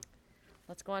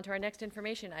Let's go on to our next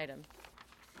information item,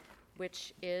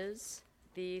 which is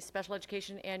the Special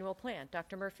Education Annual Plan.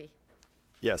 Dr. Murphy.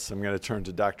 Yes, I'm going to turn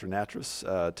to Dr.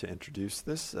 Natras to introduce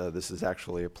this. This is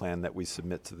actually a plan that we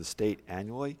submit to the state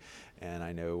annually, and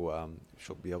I know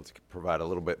she'll be able to provide a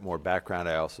little bit more background.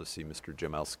 I also see Mr.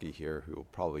 Jamelski here, who will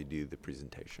probably do the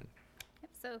presentation.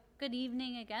 Yep, so good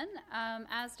evening again.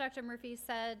 As Dr. Murphy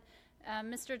said,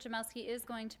 Mr. Jamelski is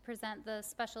going to present the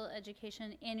Special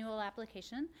Education Annual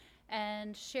Application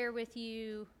and share with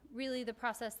you really the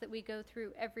process that we go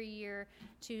through every year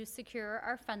to secure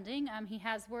our funding. He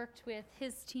has worked with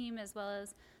his team as well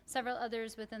as several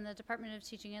others within the Department of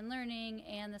Teaching and Learning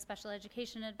and the Special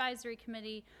Education Advisory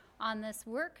Committee on this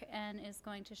work and is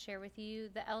going to share with you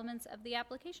the elements of the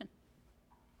application.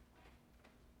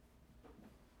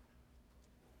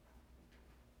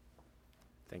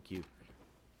 Thank you.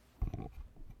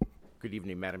 Good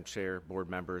evening, Madam Chair, board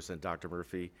members, and Dr.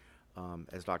 Murphy.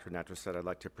 As Dr. Natras said, I'd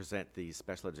like to present the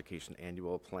Special Education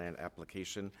Annual Plan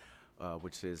application,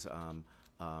 which is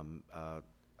a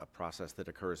process that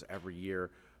occurs every year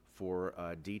for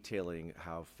detailing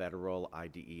how federal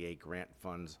IDEA grant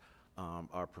funds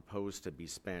are proposed to be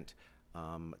spent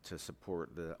to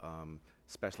support the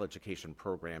special education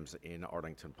programs in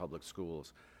Arlington Public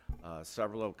Schools.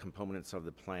 Several components of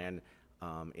the plan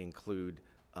include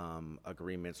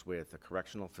agreements with a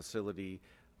correctional facility,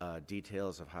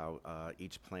 details of how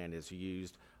each plan is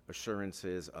used,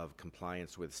 assurances of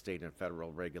compliance with state and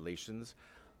federal regulations,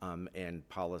 and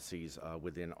policies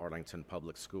within Arlington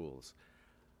Public Schools.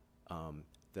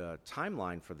 The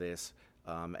timeline for this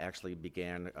actually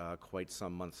began quite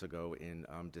some months ago in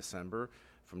December.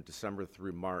 From December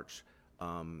through March,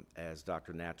 as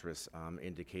Dr. Natras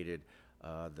indicated,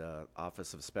 the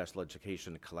Office of Special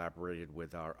Education collaborated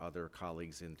with our other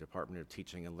colleagues in the Department of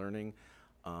Teaching and Learning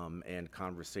and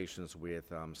conversations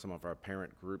with some of our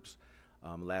parent groups.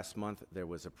 Last month, there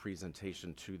was a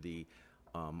presentation to the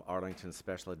Arlington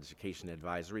Special Education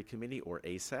Advisory Committee, or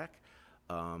ASAC,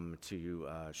 to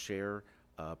share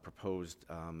a proposed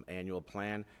annual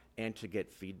plan and to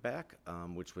get feedback,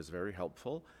 which was very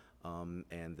helpful.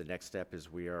 And the next step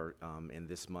is we are, in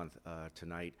this month,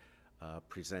 tonight,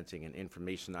 presenting an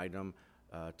information item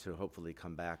to hopefully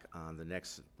come back on the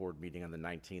next board meeting on the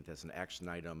 19th as an action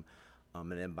item. And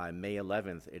then by May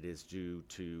 11th, it is due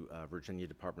to Virginia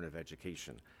Department of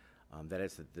Education. That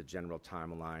is the general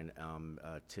timeline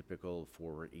typical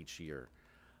for each year.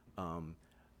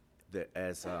 There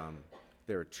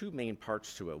are two main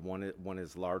parts to it. One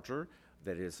is larger,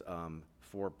 that is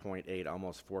 4.8,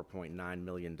 almost $4.9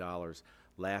 million.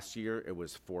 Last year, it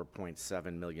was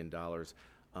 $4.7 million,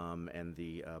 and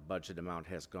the budget amount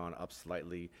has gone up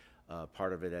slightly.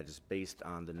 Part of it is based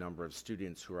on the number of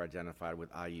students who are identified with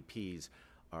IEPs.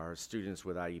 Our students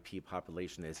with IEP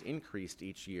population has increased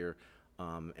each year,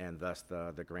 and thus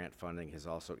the grant funding has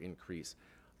also increased.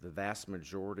 The vast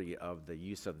majority of the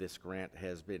use of this grant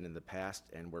has been in the past,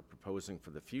 and we're proposing for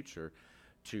the future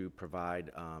to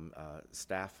provide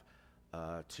staff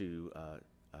to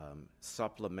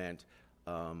supplement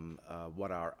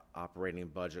what our operating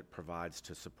budget provides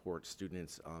to support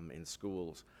students in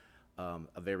schools.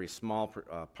 A very small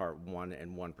part, 1%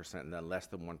 and 1%, and then less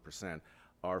than 1%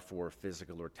 are for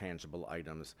physical or tangible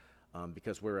items.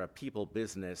 Because we're a people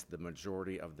business, the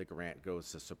majority of the grant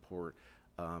goes to support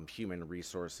human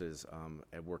resources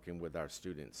and working with our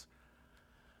students.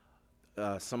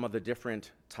 Some of the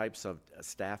different types of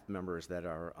staff members that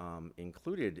are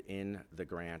included in the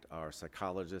grant are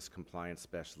psychologists, compliance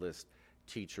specialists,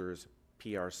 teachers,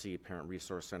 PRC, Parent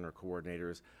Resource Center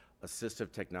coordinators,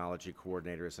 assistive technology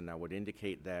coordinators, and I would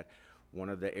indicate that one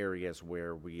of the areas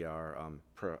where we are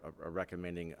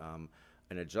recommending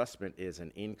an adjustment is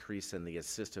an increase in the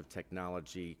assistive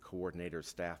technology coordinator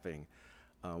staffing.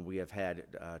 We have had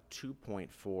 2.4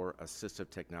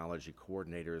 assistive technology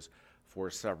coordinators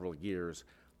for several years.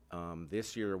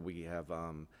 This year we have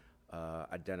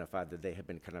identified that they have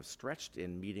been kind of stretched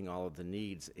in meeting all of the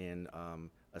needs in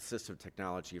assistive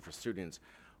technology for students.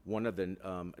 One of the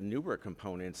newer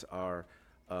components are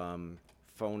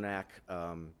phonak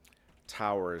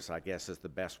towers, I guess is the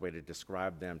best way to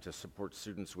describe them, to support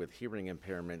students with hearing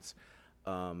impairments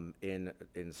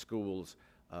in schools.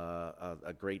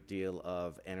 A great deal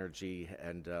of energy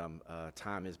and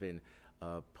time has been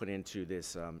put into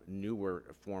this newer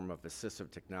form of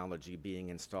assistive technology being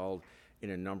installed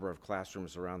in a number of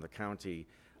classrooms around the county,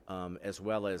 as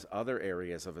well as other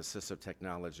areas of assistive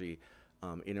technology.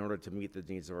 In order to meet the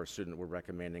needs of our student, we're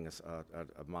recommending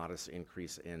a modest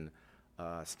increase in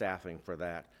staffing for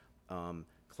that.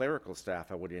 Clerical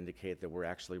staff, I would indicate that we're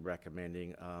actually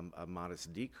recommending a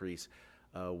modest decrease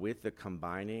with the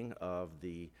combining of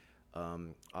the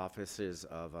offices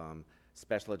of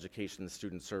Special Education and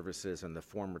Student Services and the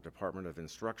former Department of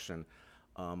Instruction,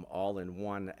 all in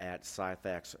one at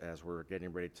SciFax as we're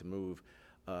getting ready to move.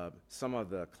 Some of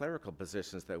the clerical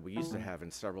positions that we used to have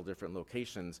in several different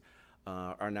locations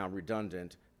are now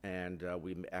redundant, and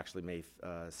we actually may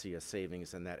see a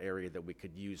savings in that area that we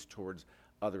could use towards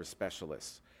other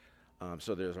specialists.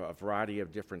 So there's a variety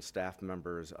of different staff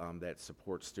members that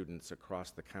support students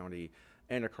across the county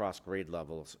and across grade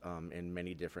levels in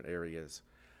many different areas.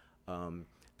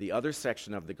 The other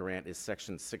section of the grant is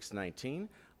Section 619.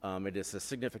 It is a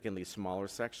significantly smaller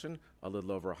section, a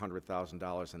little over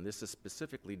 $100,000, and this is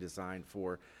specifically designed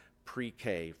for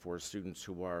pre-K, for students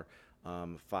who are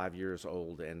 5 years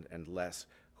old and less,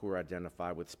 who are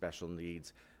identified with special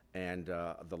needs. And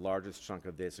the largest chunk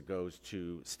of this goes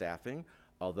to staffing,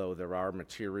 although there are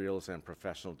materials and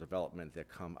professional development that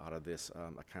come out of this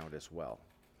account as well.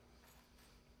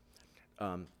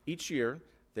 Each year,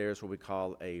 there's what we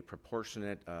call a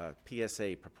proportionate,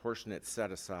 PSA proportionate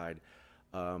set-aside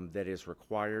that is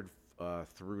required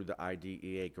through the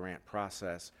IDEA grant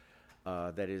process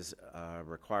that is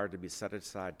required to be set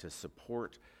aside to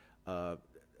support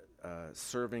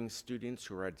serving students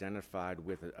who are identified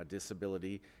with a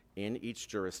disability in each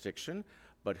jurisdiction,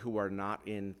 but who are not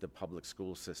in the public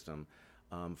school system.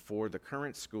 For the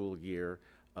current school year,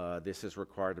 this is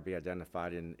required to be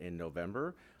identified in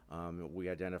November. We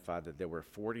identified that there were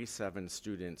 47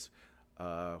 students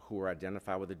who are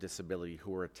identified with a disability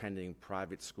who are attending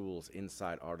private schools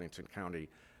inside Arlington County,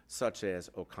 such as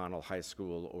O'Connell High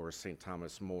School or St.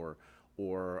 Thomas More,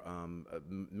 or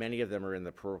many of them are in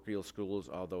the parochial schools,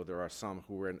 although there are some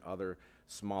who are in other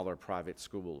smaller private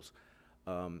schools.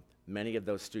 Many of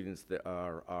those students that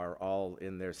are all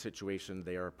in their situation,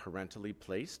 they are parentally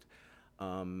placed.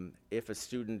 If a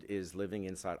student is living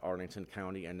inside Arlington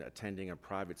County and attending a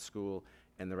private school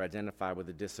and they're identified with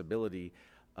a disability,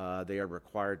 they are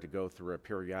required to go through a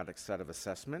periodic set of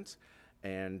assessments,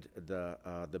 and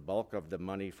the bulk of the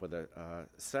money for the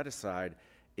set-aside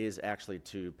is actually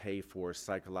to pay for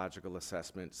psychological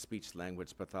assessment,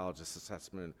 speech-language pathologist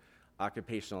assessment,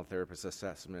 occupational therapist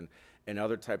assessment, and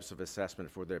other types of assessment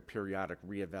for their periodic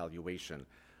reevaluation.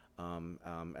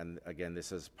 And again,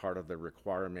 this is part of the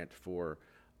requirement for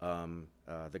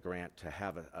the grant to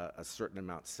have a certain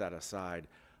amount set aside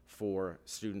for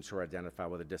students who are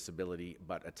identified with a disability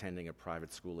but attending a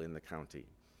private school in the county.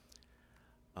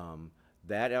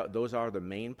 Those are the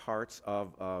main parts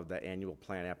of the annual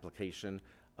plan application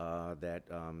that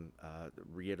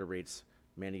reiterates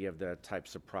many of the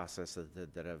types of processes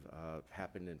that have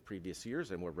happened in previous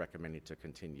years, and we're recommending to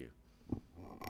continue.